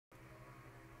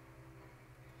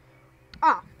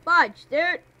Fudge,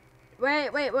 dude. Wait,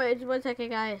 1 second,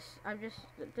 guys.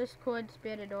 Discord's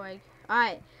being annoying.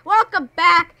 Alright, welcome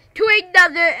back to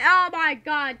another, oh my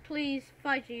god, please,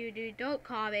 fudge you, dude, don't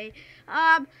call me.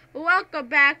 Welcome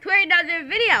back to another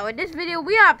video. In this video,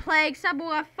 we are playing some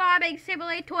more Farming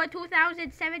Simulator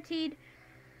 2017.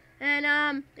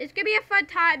 And, it's gonna be a fun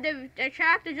time. The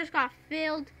tractor just got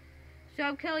filled. So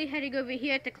I'm currently heading over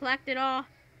here to collect it all.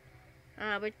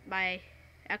 With my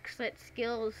excellent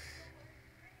skills.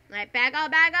 Like, back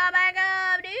up,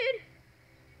 dude.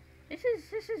 This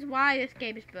is why this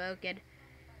game is broken.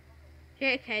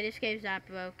 Okay, this game's not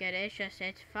broken. It's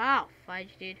fall,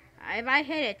 fudge, dude. If I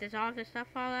hit it, does all of the stuff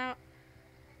fall out?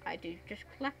 I do. Just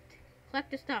collect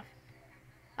the stuff.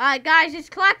 Alright, guys, it's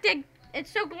collecting.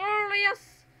 It's so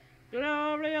glorious.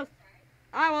 Glorious.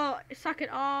 I will suck it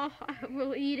all. I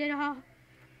will eat it all.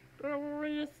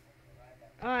 Glorious.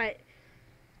 Alright.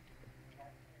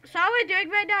 So all we're doing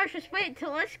right now is just wait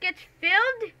until this gets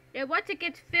filled. And once it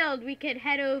gets filled, we can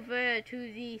head over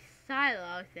to the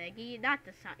silo thingy. Not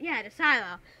the silo. Yeah, the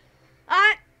silo.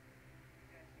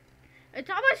 It's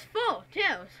almost full,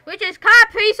 too. Which is kind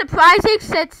of pretty surprising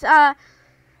since, I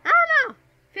don't know,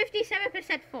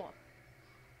 57% full.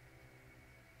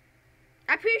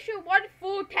 I'm pretty sure one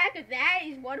full tank of that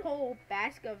is one whole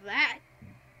basket of that.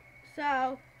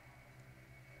 So,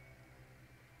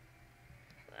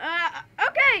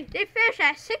 okay, they finished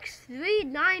at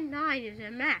 6399 is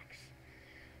their max.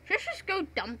 Let's just go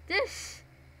dump this.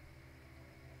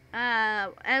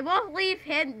 And we'll leave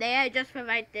him there just for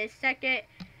right this second.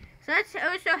 So let's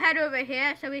also head over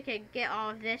here so we can get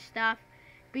all of this stuff.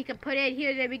 We can put it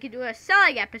here, then we can do a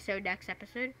selling episode next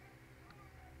episode.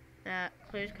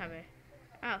 Close cover.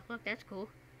 Oh, look, that's cool.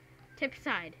 Tip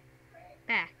side.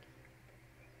 Back.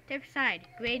 Tip side.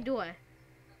 Gray door.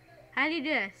 How do you do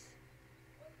this?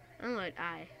 Unload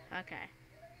I. Okay.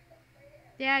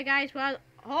 Yeah, guys, well,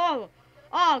 oh,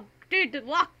 dude, the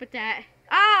luck with that.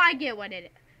 Oh, I get what it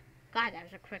is. God, that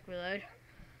was a quick reload.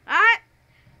 Alright.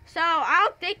 So, I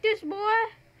don't think there's more.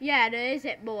 Yeah, there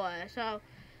isn't more. So,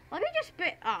 let me just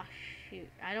oh, shoot.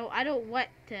 I don't want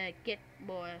to get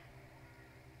more.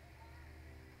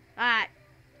 Alright.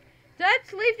 So,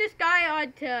 let's leave this guy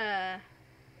on to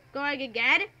going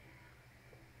again.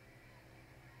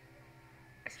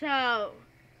 So,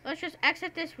 let's just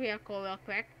exit this vehicle real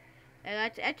quick. And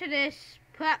let's enter this.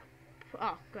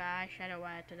 Oh, gosh, I don't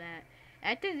want to enter that.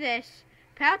 Enter this.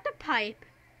 Put out the pipe.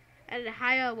 And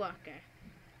hire a worker.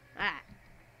 Alright.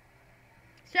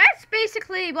 So, that's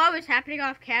basically what was happening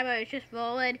off camera. It's just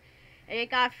rolling. And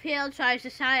it got filled, so I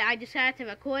decided to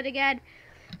record again.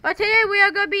 But today we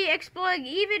are going to be exploring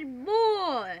even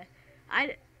more.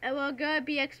 We're going to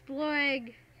be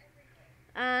exploring,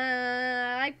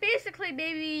 like basically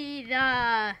maybe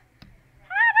I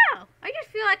don't know. I just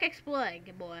feel like exploring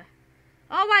more.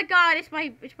 Oh my god, it's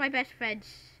my best friends.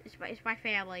 It's my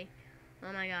family.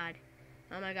 Oh my god,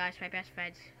 it's my best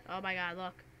friends. Oh my god,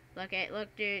 look,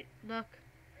 dude, look.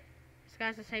 This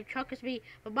guy's the same truck as me,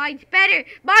 but mine's better.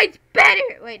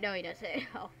 Wait, no, he doesn't.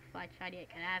 Oh, fudge, I need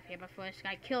to get out of here before this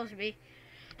guy kills me.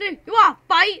 Dude, you want to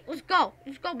fight? Let's go,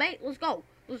 mate. Let's go,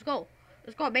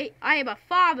 mate. I am a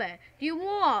farmer. Do you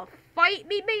want to fight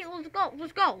me, mate?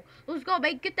 Let's go,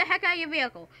 mate. Get the heck out of your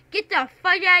vehicle. Get the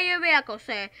fudge out of your vehicle,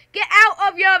 sir. Get out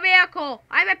of your vehicle.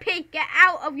 I repeat, get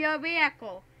out of your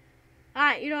vehicle.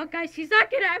 Alright, you know what, guys? He's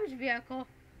not getting out of his vehicle.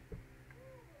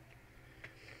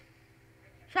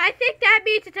 So I think that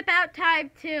means it's about time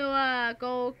to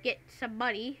go get some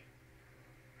money.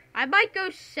 I might go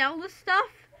sell the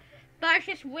stuff, but it's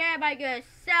just where am I going to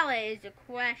sell it is the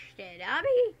question. I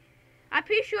mean, I'm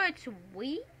pretty sure it's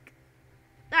wheat.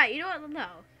 Alright, you know what?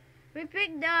 No. We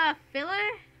bring the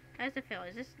filler. That's the filler.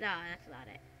 Is this? No, that's not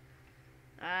it.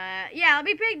 Yeah, let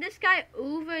me bring this guy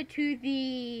over to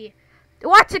the,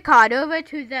 over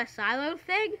to the silo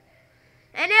thing.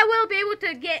 And then we'll be able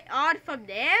to get on from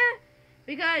there.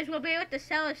 Because we'll be able to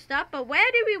sell his stuff. But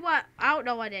where do we want? I don't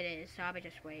know what it is. So I'm going to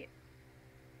just wait.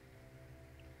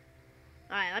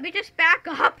 Alright, let me just back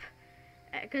up.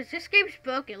 Because this game's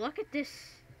broken. Look at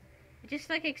this. It just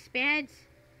like expands.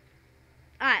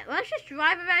 Alright, let's just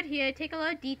drive around here. Take a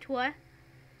little detour.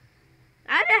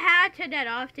 I don't know how to turn that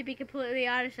off, to be completely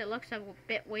honest. It looks a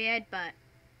bit weird, but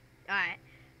alright.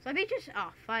 So let me just,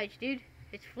 oh, fudge, dude.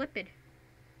 It's flipping.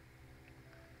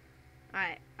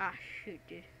 Alright. Oh, shoot,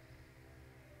 dude.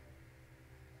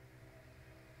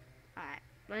 Alright.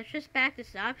 Let's just back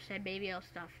this up, so maybe it'll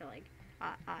stop filling.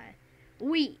 Alright.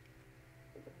 Wheat.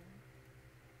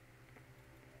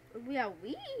 We are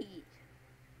wheat.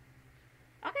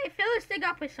 Okay, fill this thing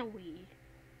up with some weed.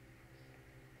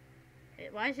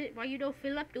 Why you don't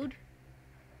fill up, dude?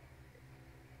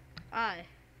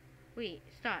 Wait,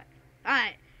 start.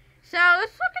 Alright. So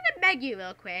let's look at the menu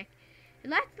real quick.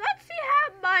 Let's see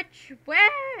how much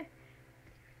where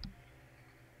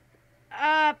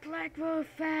Black Road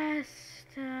Fest.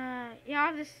 Yeah,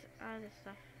 all this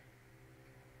stuff.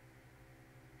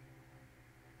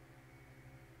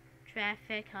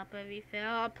 Traffic, helper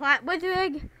refill, plat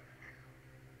wizard.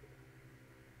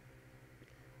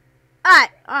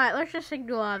 Alright, let's just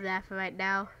ignore all of that for right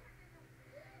now.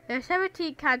 There are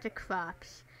 17 kinds of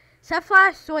crops.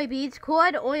 Sunflower, soybeans,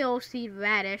 corn, oilseed,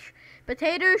 radish,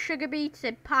 potatoes, sugar beets,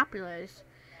 and poplars.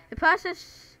 The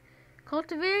process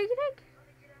cultivating,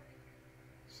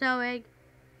 sowing.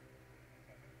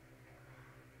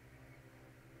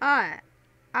 Alright,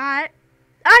 guys,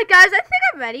 I think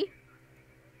I'm ready.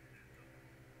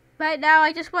 Right now,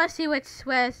 I just want to see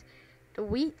where's the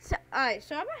wheat. Alright,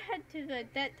 so I'm gonna head to the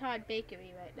Denton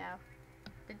Bakery right now.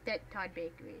 The Denton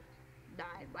Bakery.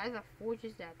 Why the forge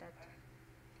is that?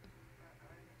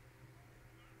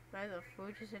 Why the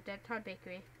forge is at Denton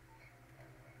Bakery?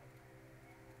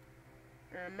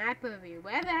 Map overview.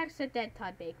 Where the heck's the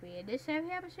Denton Bakery? In this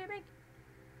area, I'm assuming?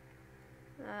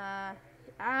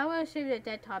 I would assume the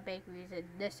Denton Bakery is in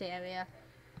this area.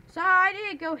 So I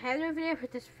need to go head over there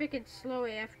with this freaking slow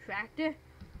AF tractor.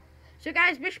 So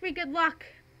guys, wish me good luck.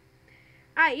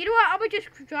 Alright, you know what? I'm gonna just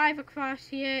drive across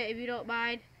here if you don't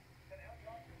mind.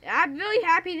 I'm really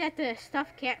happy that the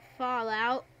stuff can't fall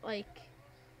out. Like,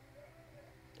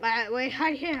 wait,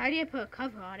 I need to put a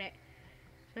cover on it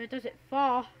so it doesn't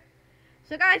fall.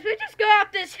 So guys, we're just going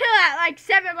up this hill at like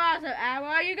 7 miles an hour.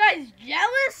 Are you guys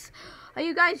jealous? Are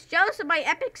you guys jealous of my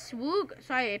epic swoog?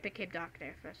 Sorry, I became dark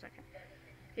there for a second.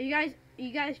 Are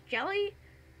you guys jelly?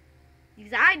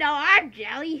 Because I know I'm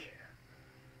jelly.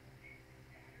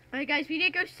 Alright guys, we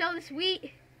need to go sell this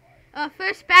wheat.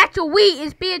 First batch of wheat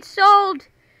is being sold.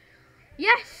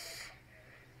 Yes.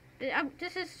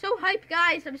 This is so hyped,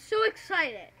 guys. I'm so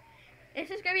excited.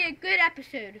 This is going to be a good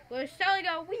episode. We're selling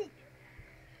our wheat.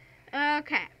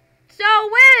 Okay. So,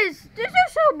 there's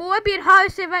also more being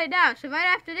harvested right now. So, right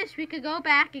after this, we could go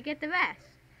back and get the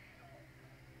rest.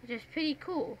 Which is pretty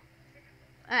cool.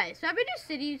 Alright, so I'm in the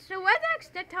city. So, where's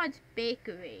the Denton's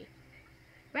Bakery?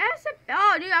 Where's the...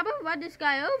 Oh, dude, I'm going to run this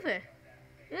guy over.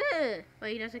 Ugh. Well,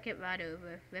 he doesn't get run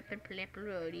over. Rippin'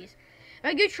 pepperonis.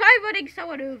 Like, you try running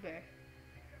someone over.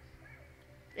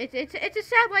 It's a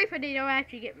sad life when they don't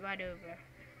actually get run over.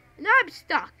 Now I'm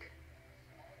stuck.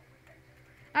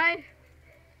 Alright,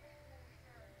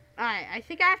 I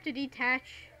think I have to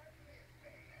detach.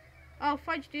 Oh,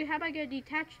 fudge, dude, how am I gonna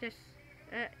detach this?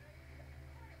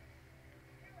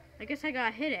 I guess I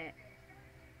gotta hit it.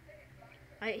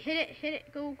 Alright, hit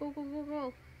it, go.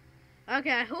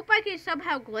 Okay, I hope I can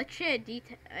somehow glitch it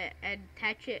and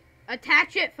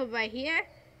attach it from right here.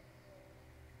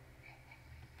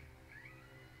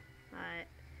 Alright.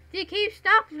 Dude, can you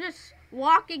stop just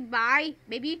walking by?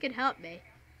 Maybe you can help me.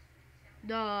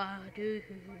 No, dude.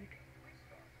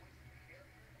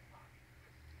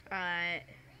 Alright.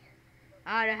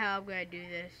 I don't know how I'm gonna do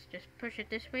this. Just push it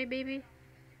this way, maybe?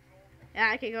 Yeah,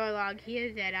 I can go along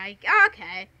here, then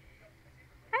okay.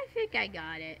 I think I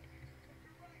got it.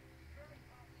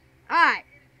 Alright.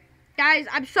 Guys,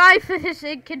 I'm sorry for this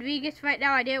inconvenience right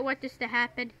now. I didn't want this to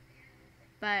happen.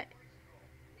 But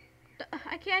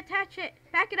I can't attach it.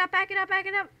 Back it up.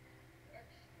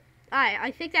 Alright,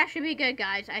 I think that should be good,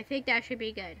 guys. I think that should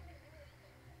be good.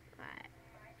 Alright.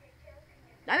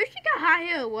 I wish you could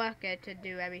hire a worker to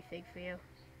do everything for you.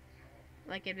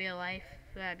 Like in real life.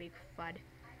 That'd be fun.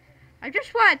 I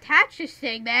just want to attach this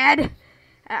thing, man.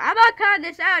 I'm not cutting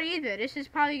this out either. This is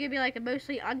probably going to be like a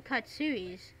mostly uncut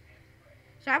series.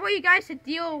 So I want you guys to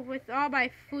deal with all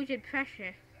my fugid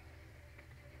pressure.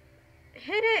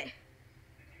 Hit it.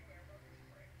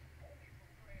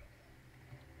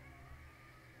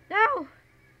 No.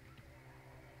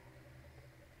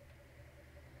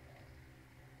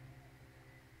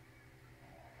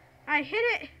 I hit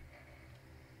it.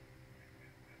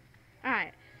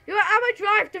 Alright. You know what? I'm gonna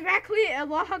drive directly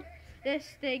along this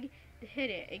thing to hit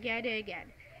it again and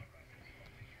again.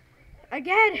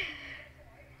 Again.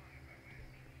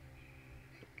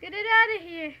 Get it out of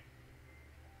here.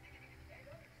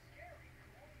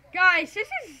 Guys, this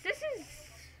is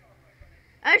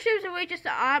I wish there was a way just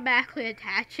to automatically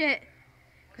attach it.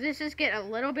 Because this is getting a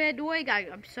little bit annoying.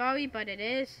 I'm sorry, but it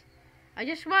is. I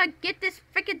just want to get this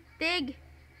freaking thing.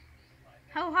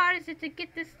 How hard is it to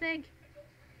get this thing?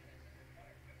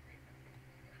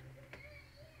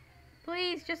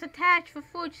 Please, just attach for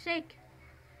food's sake.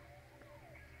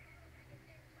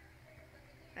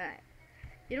 Alright.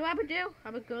 You know what I'm going to do?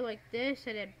 I'm going to go like this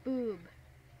and then boom.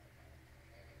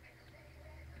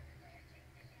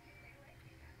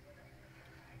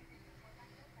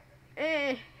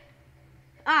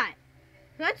 Alright.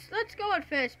 Let's go in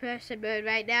first person mode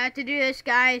right now to do this,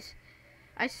 guys.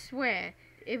 I swear.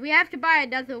 If we have to buy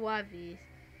another one of these.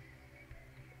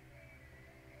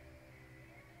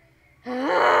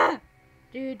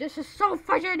 Dude, this is so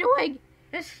fucking annoying.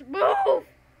 Just move.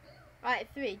 Alright,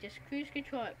 3. Just cruise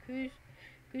control. Cruise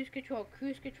control.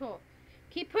 Cruise control.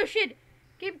 Keep pushing.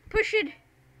 Keep pushing.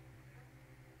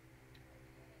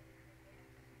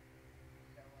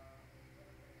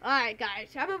 Alright, guys.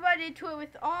 I'm gonna run into it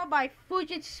with all my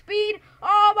fucking speed.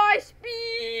 All my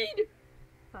speed.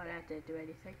 Oh, that didn't do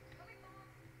anything.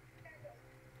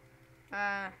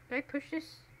 Can I push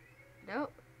this?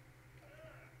 Nope.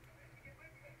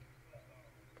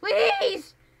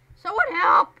 Please! Someone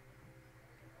help!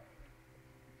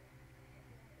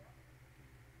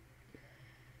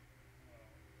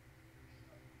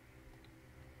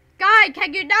 Guy,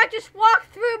 can you not just walk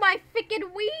through my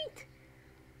freaking wheat?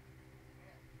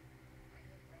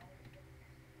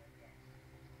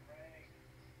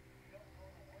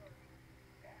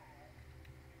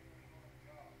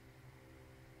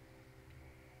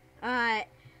 Alright.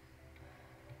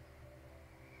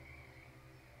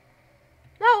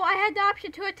 No, I had the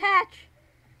option to attach.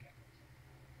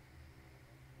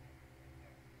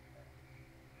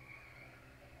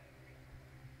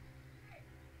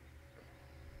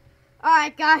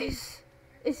 Alright, guys.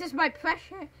 This is my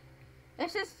pressure.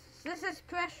 This is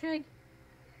pressuring.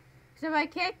 So if I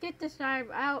can't get this arm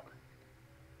out.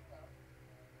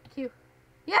 Q.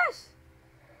 Yes!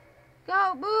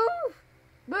 Go, move!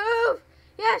 Move!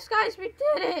 Yes, guys, we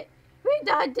did it! We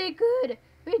done did good!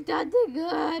 We done did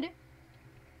good!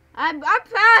 I'm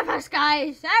proud of us,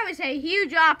 guys! That was a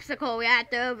huge obstacle we had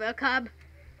to overcome.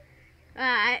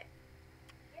 Alright.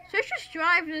 So let's just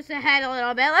drive this ahead a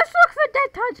little bit. Let's look for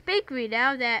Dead Todd's Bakery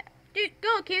now that... Dude,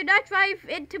 go, can you not drive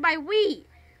into my wheat?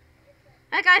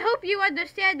 Like, I hope you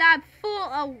understand that I'm full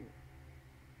of...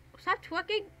 Stop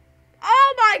twerking.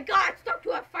 Oh my god, stuck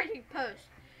to a fucking post.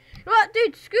 Well,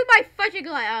 dude, screw my fucking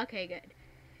light. Okay, good.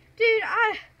 Dude, you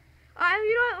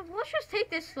know what? Let's just take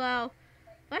this slow.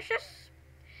 Let's just...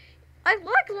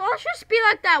 let's just be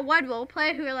like that one role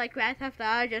player who, like, Grand Theft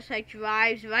Auto just, like,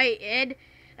 drives right in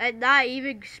and not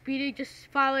even speeding, just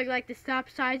following, like, the stop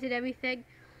signs and everything.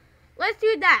 Let's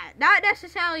do that. Not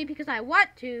necessarily because I want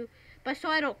to, but so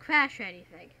I don't crash or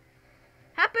anything.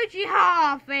 Happy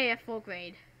Jihad, very full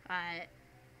grade. Alright.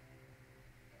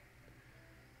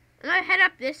 I'm gonna head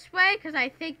up this way because I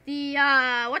think the,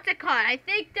 what's it called? I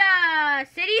think the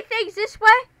city thing's this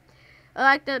way.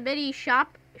 Like the mini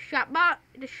shop bot.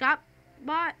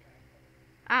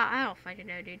 I don't fucking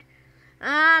know, dude.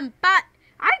 But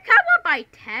I come up by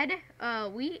Ted,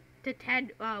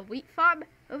 wheat farm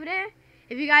over there.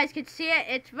 If you guys can see it,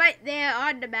 it's right there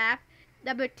on the map.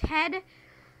 Number 10.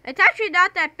 It's actually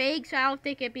not that big, so I don't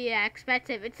think it'd be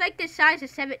expensive. It's like the size of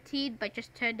 17, but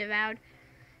just turned around.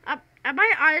 I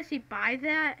might honestly buy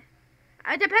that.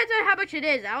 It depends on how much it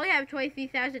is. I only have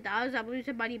 $23,000. I'm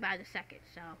losing money by the second,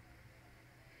 so.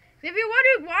 If you're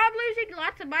wondering why I'm losing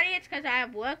lots of money, it's because I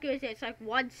have workers. It's like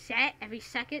 1 cent every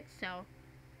second, so.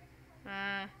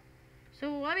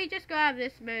 So let me just go out of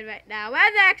this mode right now.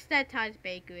 We're next Dead Todd's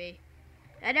Bakery.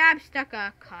 And I'm stuck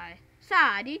on a car.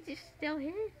 Son, he's just still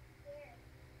here?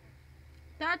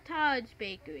 Dead Todd's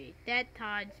Bakery. Dead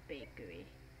Todd's Bakery.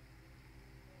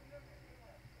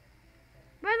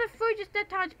 Where the fridge is Dead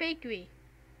Todd's Bakery?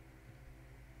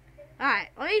 Alright,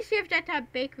 let me see if Dead Todd's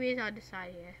Bakery is on the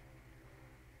side here.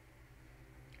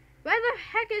 Where the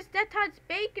heck is Dead Todd's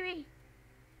Bakery?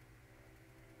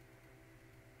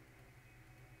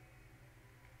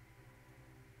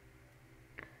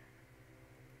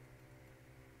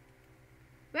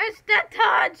 Where's Dead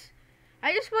Todd's?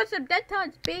 I just want some Dead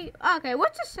Todd's Bakery. Okay,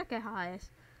 what's the second highest?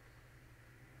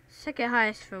 Second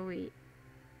highest for wheat.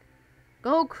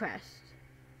 Goldcrest.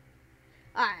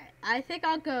 Alright, I think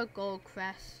I'll go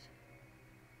Goldcrest.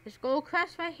 Is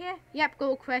Goldcrest right here? Yep,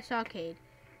 Goldcrest Arcade.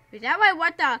 Is that why I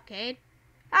want the arcade?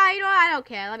 Ah, you know what? I don't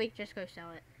care. Let me just go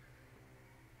sell it.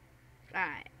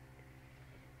 Alright.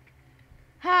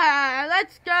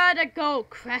 Let's go to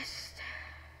Goldcrest.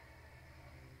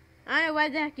 I don't know where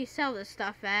the heck you sell this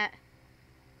stuff at.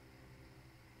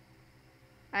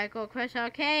 Alright, Goldcrest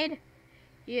Arcade.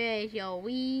 Here's your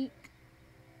wheat.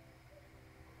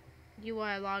 You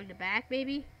want along the back,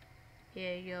 maybe?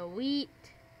 Here's your wheat.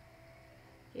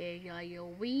 Here's your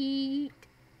wheat.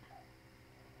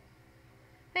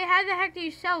 Wait, how the heck do you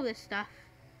sell this stuff?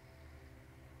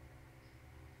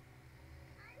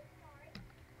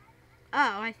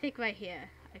 Oh, I think right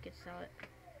here. I can sell it.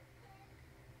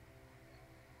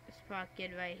 This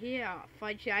pumpkin right here. Oh,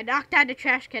 fudge. I knocked down the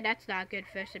trash can. That's not a good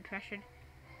first impression.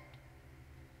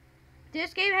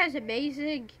 This game has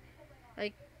amazing,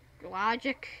 like,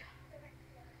 logic.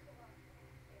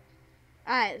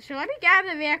 Alright, so let me grab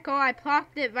the vehicle. I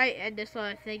plopped it right in this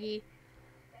little thingy.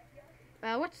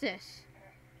 What's this?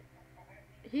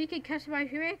 You can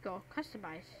customize your vehicle.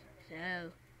 Customize.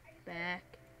 So, back.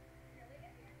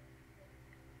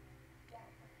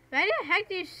 Where the heck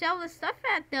do you sell the stuff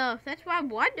at, though? That's what I'm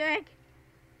wondering.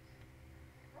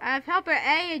 I have helper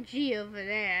A and G over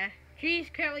there. G is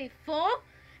currently full.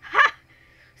 Ha!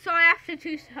 So I have to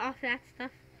choose off that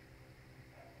stuff.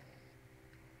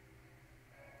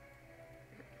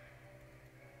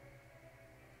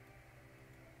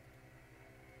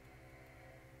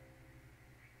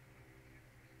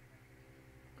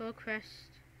 Goldcrest.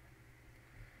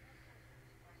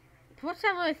 What's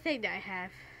that little thing that I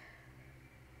have?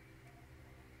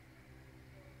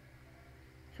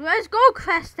 So where's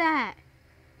Goldcrest at?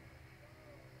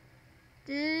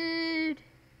 Dude.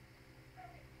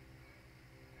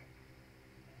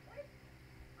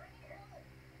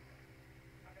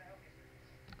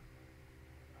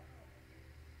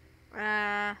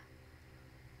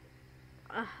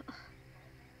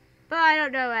 But I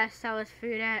don't know where to sell this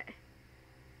food at.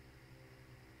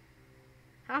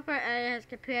 Helper A has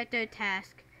completed their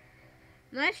task.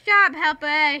 Nice job, Helper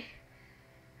A.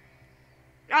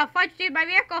 Oh, fudge, dude, my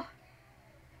vehicle.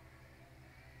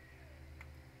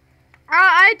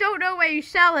 I don't know where you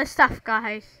sell this stuff,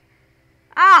 guys.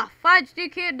 Ah, fudge,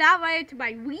 dude, came down right into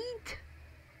my wheat.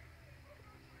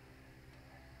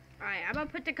 Alright, I'm gonna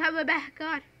put the cover back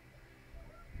on.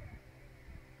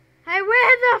 Hey,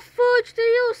 where the fudge do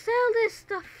you sell this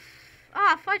stuff?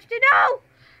 Ah, fudge, dude, no!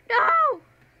 No!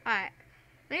 Alright,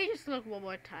 let me just look one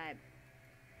more time.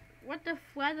 Where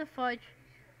the fudge?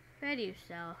 Where do you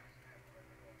sell?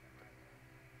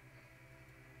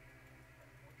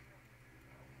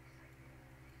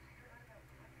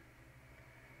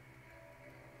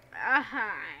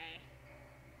 Hi.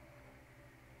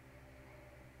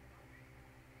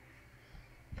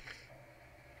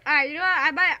 Alright, you know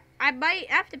what? I might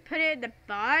have to put it in the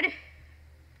barn.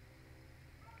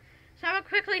 So I'm gonna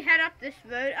quickly head up this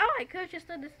road. Oh, I could have just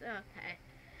done this. Okay.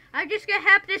 I'm just gonna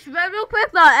head up this road real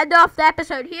quick. I'll end off the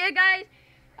episode here, guys.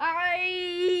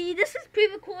 This is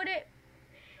pre-recorded.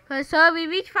 Cause so we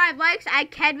reach 5 likes, I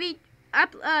can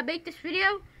make this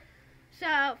video.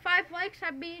 So 5 likes,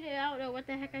 I mean, I don't know what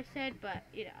the heck I said, but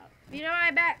you know what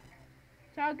I meant.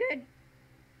 It's all good.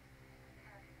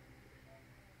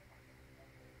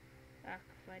 Ah,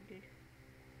 fine, dude.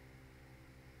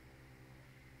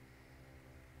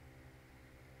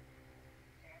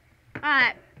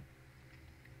 Alright.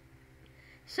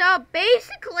 So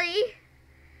basically,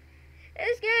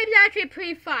 this game's actually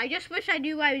pretty fun. I just wish I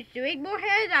knew what I was doing more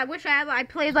here. I wish I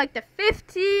played like the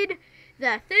 15,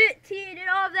 the 13, and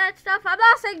all of that stuff. I'm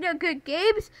not saying they're good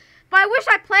games, but I wish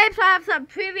I played so I have some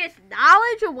previous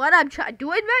knowledge of what I'm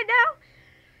doing right now.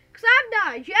 Because I'm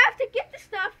not. You have to get the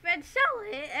stuff and sell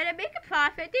it and then make a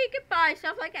profit. Then you can buy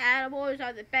stuff like animals,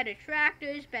 other better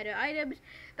tractors, better items,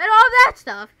 but all that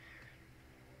stuff.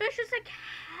 But it's just like,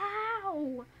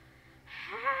 how?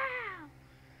 How?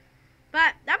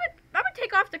 But I'm gonna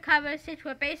take off the cover since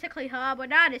we're basically home. We're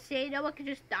not a scene. No one can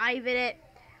just dive in it.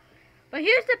 But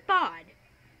here's the barn.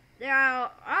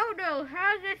 Now, I don't know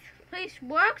how this place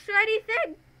works or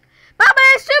anything, but I'm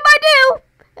gonna assume I do.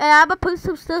 And I'm gonna put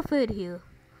some stuff in here.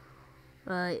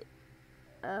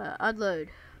 Unload.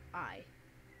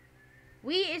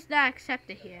 Wheat is not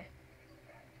accepted here.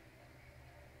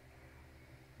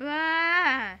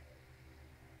 Blah.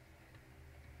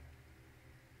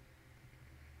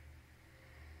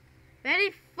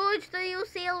 Very fudge do you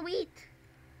sell wheat?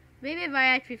 Maybe if I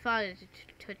actually found a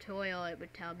tutorial, it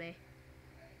would tell me.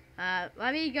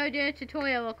 Let me go do a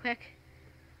tutorial real quick.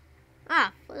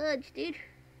 Ah, fudge, dude.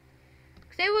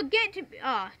 Cause they will get to.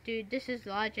 Oh, dude, this is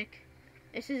logic.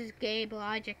 This is game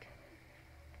logic.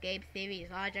 Game theory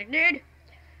is logic, dude.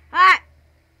 Alright.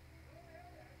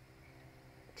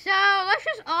 So let's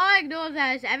just all ignore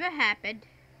that has ever happened.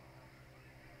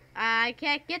 I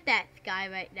can't get that guy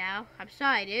right now. I'm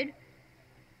sorry, dude.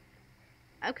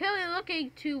 I'm currently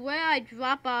looking to where I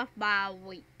drop off my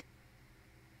wheat.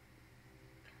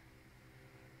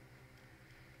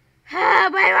 Where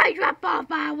do I drop off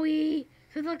my wheat?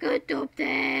 So the good dope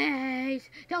days.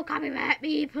 Don't copyright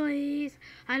me, please.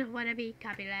 I don't want to be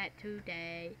copyrighted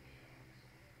today.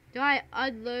 Do I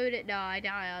unload it? No, I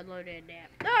don't unload it now.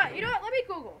 No, you know what? Let me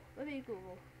Google.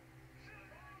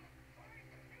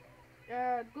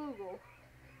 Google.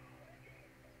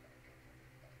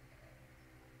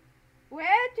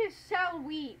 Where to sell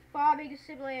wheat? Farming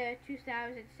Simulator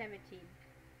 2017.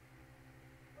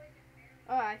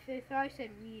 Oh, I thought I said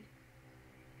weed.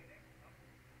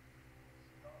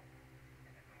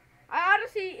 I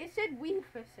honestly, it said weed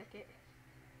for a second.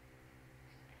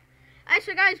 Alright,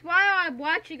 so guys, while I'm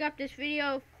watching up this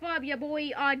video from your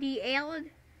boy on the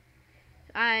island,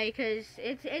 because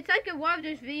it's like one of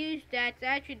those videos that's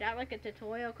actually not like a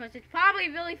tutorial, because it's probably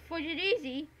really freaking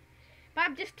easy, but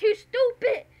I'm just too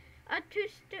stupid.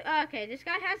 Okay, this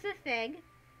guy has a thing.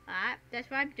 Alright, that's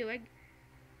what I'm doing.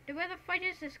 Then where the fuck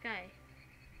is this guy?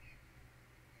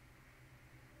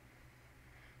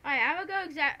 Alright, I will go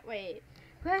wait.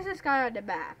 Where's this guy on the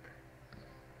map?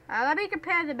 Let me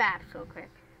compare the maps real quick.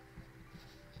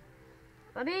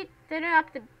 Let me turn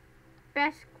up the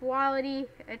best quality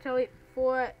until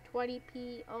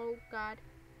 420p. Oh god.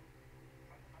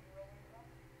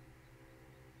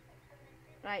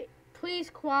 Right, please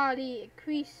quality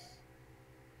increase.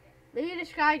 Maybe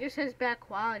this guy just has bad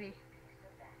quality.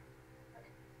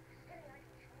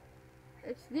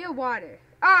 It's near water.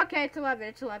 Oh, okay, it's 11.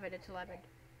 It's 11. It's 11.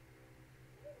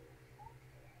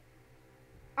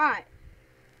 Alright.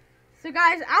 So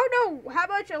guys, I don't know how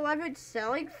much 11's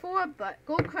selling for, but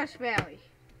Goldcrest Valley.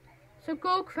 So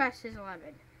Goldcrest is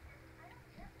 11.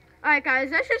 Alright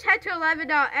guys, let's just head to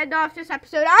 11 end off this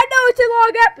episode. I know it's a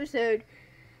long episode,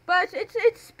 but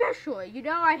it's special. You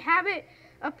know, I have it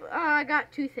up, I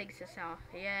got 2 things to sell.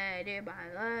 Yeah, dude,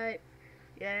 my life.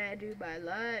 Yeah, dude, my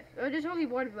life. Oh, there's only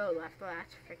 1 row left. Oh,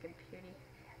 that's freaking beauty.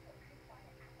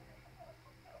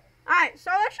 Alright,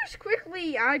 so let's just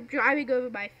quickly, I'm driving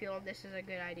over my field. This is a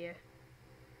good idea.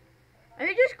 Let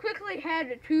me just quickly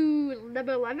head to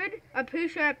number 11. I'm pretty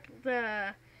sure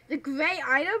the gray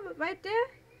item right there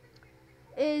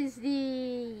is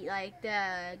the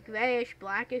grayish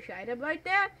blackish item right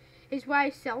there is where I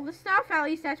sell the stuff. At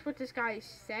least that's what this guy is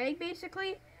saying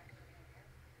basically.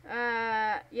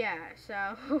 Yeah,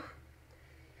 so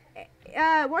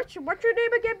what's your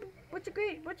name again? What's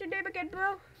your name again,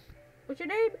 bro? What's your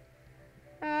name?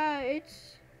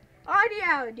 It's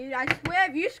Audio, dude. I swear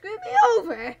if you screw me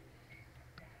over.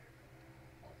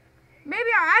 Maybe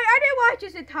I didn't watch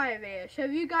this entire video, so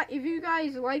if you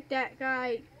guys like that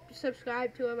guy,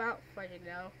 subscribe to him. I don't fucking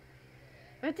know.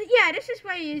 But yeah, this is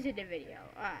where he is in the video.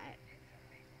 Alright.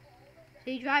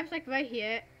 So he drives like right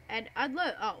here and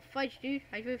unload. Oh, fudge, dude.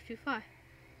 I drove too far.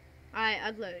 Alright,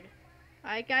 unload.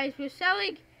 Alright, guys, we're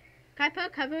selling. Can I put a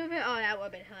cover over it? Oh, that would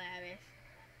have been hilarious.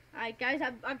 Alright, guys,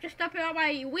 I'm just dumping all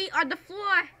my wheat on the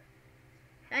floor.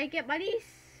 Did I get monies?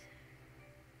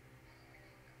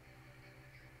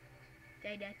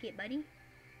 Did I not get money?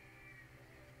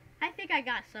 I think I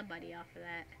got some money off of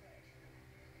that.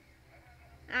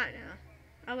 I don't know.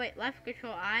 Oh wait, left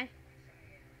control I.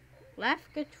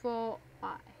 Left control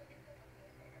I.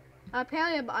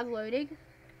 Apparently I'm unloading.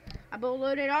 I'm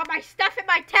unloading all my stuff in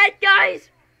my tent, guys!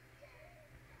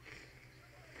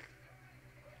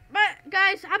 But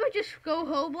guys, I'm gonna just go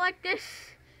home like this.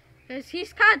 Because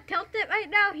he's kind of tilted right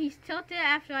now. He's tilted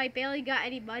after I barely got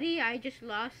any money. I just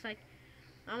lost like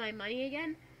all my money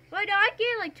again. Well, no, I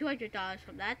gained like $200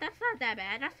 from that. That's not that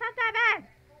bad. That's not that bad.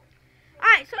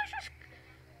 Alright, so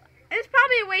it's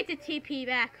probably a way to TP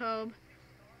back home.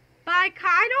 But I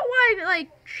kind of want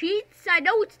like cheats. I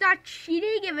know it's not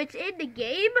cheating if it's in the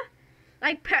game.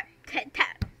 Like,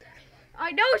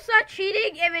 I know it's not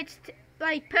cheating if it's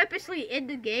like purposely in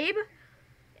the game.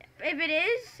 If it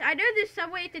is, I know there's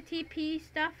some way to TP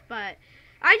stuff, but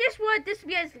I just want this to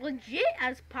be as legit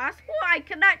as possible. I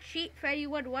cannot cheat for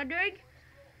anyone wondering.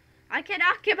 I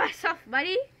cannot give myself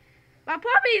money. I'll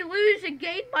probably lose and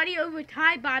gain money over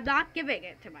time, but I'm not giving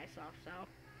it to myself, so.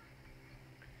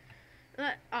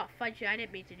 Oh, fudge, I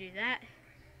didn't mean to do that.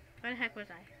 Where the heck was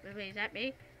I? Wait, is that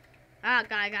me? Oh,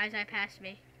 God, guys, I passed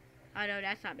me. Oh, no,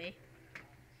 that's not me.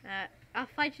 Oh,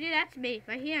 fudge, dude, that's me.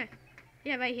 Right here.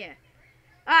 Yeah, right here.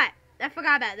 Alright, I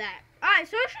forgot about that. Alright,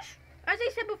 so let's just, as I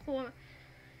said before,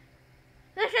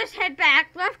 let's just head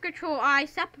back. Left control I.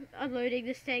 Stop unloading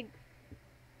this thing.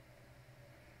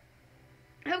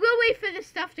 I'm gonna wait for this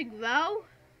stuff to grow.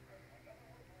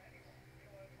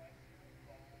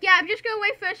 Yeah, I'm just gonna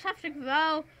wait for this stuff to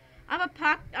grow. I'm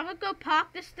gonna go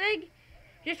park this thing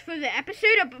just for the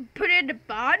episode. I'm put it in the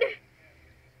barn.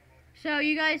 So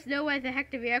you guys know where the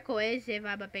heck the vehicle is if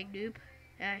I'm a big noob.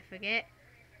 I forget.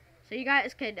 So you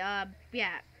guys can,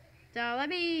 yeah. So let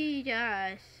me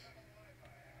just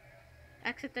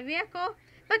exit the vehicle.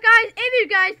 But guys, if you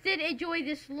guys did enjoy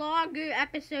this longer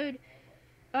episode,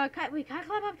 can I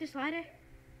climb up this ladder?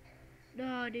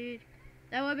 No, dude.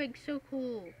 That would have been so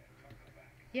cool.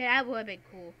 Yeah, that would have been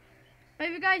cool. But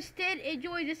if you guys did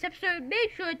enjoy this episode,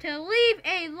 make sure to leave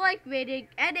a like rating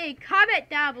and a comment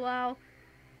down below.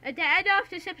 At the end of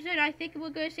this episode, I think we're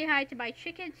going to say hi to my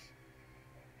chickens.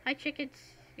 Hi, chickens.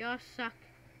 Y'all suck.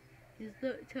 It's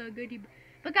not so good.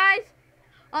 But guys,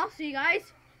 I'll see you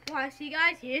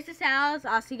guys. Here's the sounds.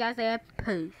 I'll see you guys later.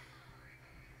 Peace.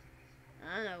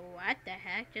 I don't know what the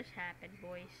heck just happened,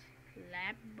 boys.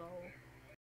 Lambo.